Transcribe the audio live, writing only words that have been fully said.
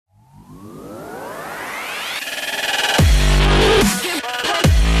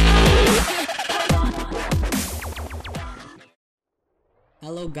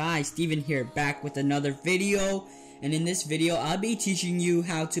guys, Steven here, back with another video. And in this video, I'll be teaching you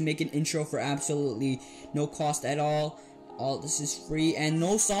how to make an intro for absolutely no cost at all. All this is free and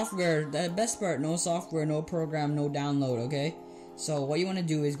no software. The best part, no software, no program, no download, okay? So what you want to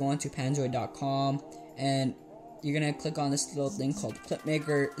do is go onto panzoid.com and you're going to click on this little thing called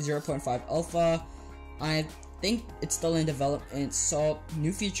Clipmaker 0.5 Alpha. I think it's still in development, so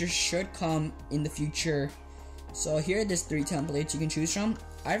new features should come in the future. So here are these 3 templates you can choose from.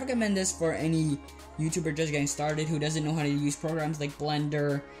 I recommend this for any YouTuber just getting started who doesn't know how to use programs like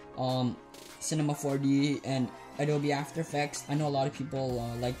Blender, Cinema 4D, and Adobe After Effects. I know a lot of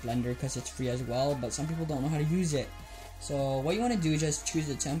people like Blender because it's free as well, but some people don't know how to use it. So what you want to do is just choose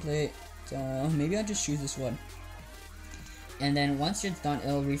the template. So maybe I'll just choose this one. And then once it's done,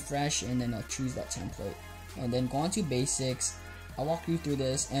 it'll refresh and then I'll choose that template. And then go on to basics. I'll walk you through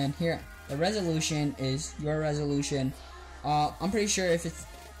this, and here the resolution is your resolution. I'm pretty sure if it's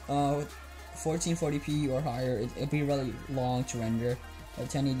 1440p or higher, it'll be really long to render. But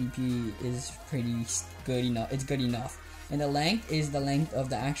 1080p is pretty good enough. It's good enough. And the length is the length of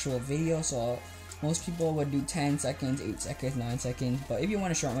the actual video. So most people would do 10 seconds, 8 seconds, 9 seconds. But if you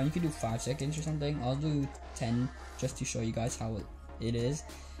want a short one, you could do 5 seconds or something. I'll do 10 just to show you guys how it is.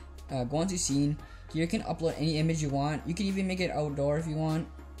 Go on to scene. You can upload any image you want. You can even make it outdoor if you want.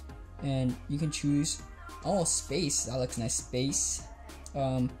 And you can choose, oh, space. That looks nice, space.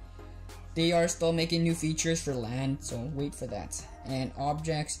 They are still making new features for land, so wait for that. And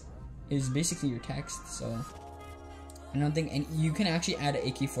objects is basically your text, so I don't think, and you can actually add an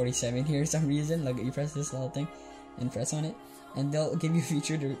AK-47 here for some reason. Like, you press this little thing and press on it, and they'll give you a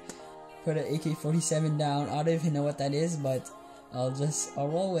feature to put an AK-47 down. I don't even know what that is, but I'll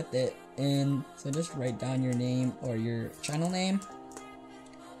roll with it. And so just write down your name or your channel name.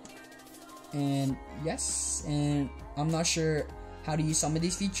 And yes, and I'm not sure how to use some of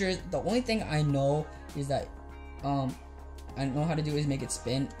these features. The only thing I know is that I know how to do is make it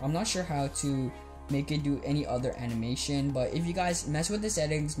spin. I'm not sure how to make it do any other animation, but if you guys mess with the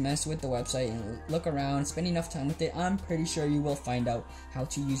settings, mess with the website, and look around, spend enough time with it, I'm pretty sure you will find out how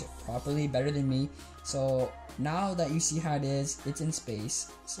to use it properly better than me. So now that you see how it is, it's in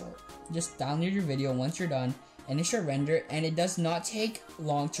space. So just download your video once you're done, and it should render, and it does not take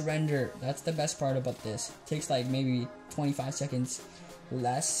long to render. That's the best part about this. It takes like maybe 25 seconds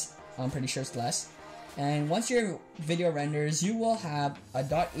less. I'm pretty sure it's less. And once your video renders, you will have a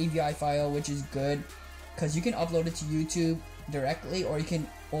 .avi file, which is good because you can upload it to YouTube directly, or you can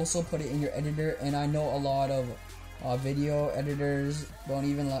also put it in your editor. And I know a lot of video editors don't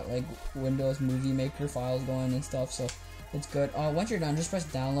even let like Windows Movie Maker files going and stuff, so it's good. Once you're done, just press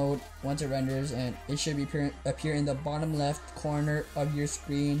download once it renders, and it should appear in the bottom left corner of your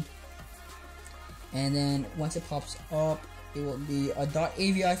screen. And then once it pops up, it will be a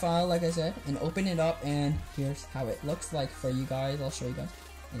 .avi file, like I said, and open it up, and here's how it looks like for you guys. I'll show you guys,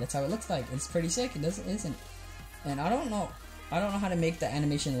 and that's how it looks like. It's pretty sick. It isn't, and I don't know how to make the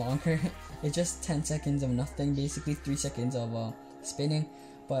animation longer. It's just 10 seconds of nothing, basically 3 seconds of spinning,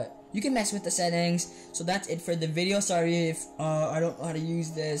 but you can mess with the settings. So that's it for the video. Sorry if I don't know how to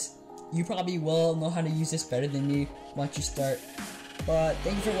use this. You probably will know how to use this better than me once you start. But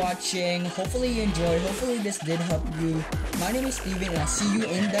thank you for watching. Hopefully you enjoyed. Hopefully this did help you. My name is Steven, and I'll see you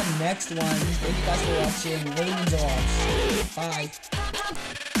in the next one. Thank you guys for watching. Really enjoy.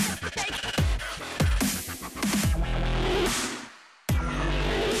 Bye.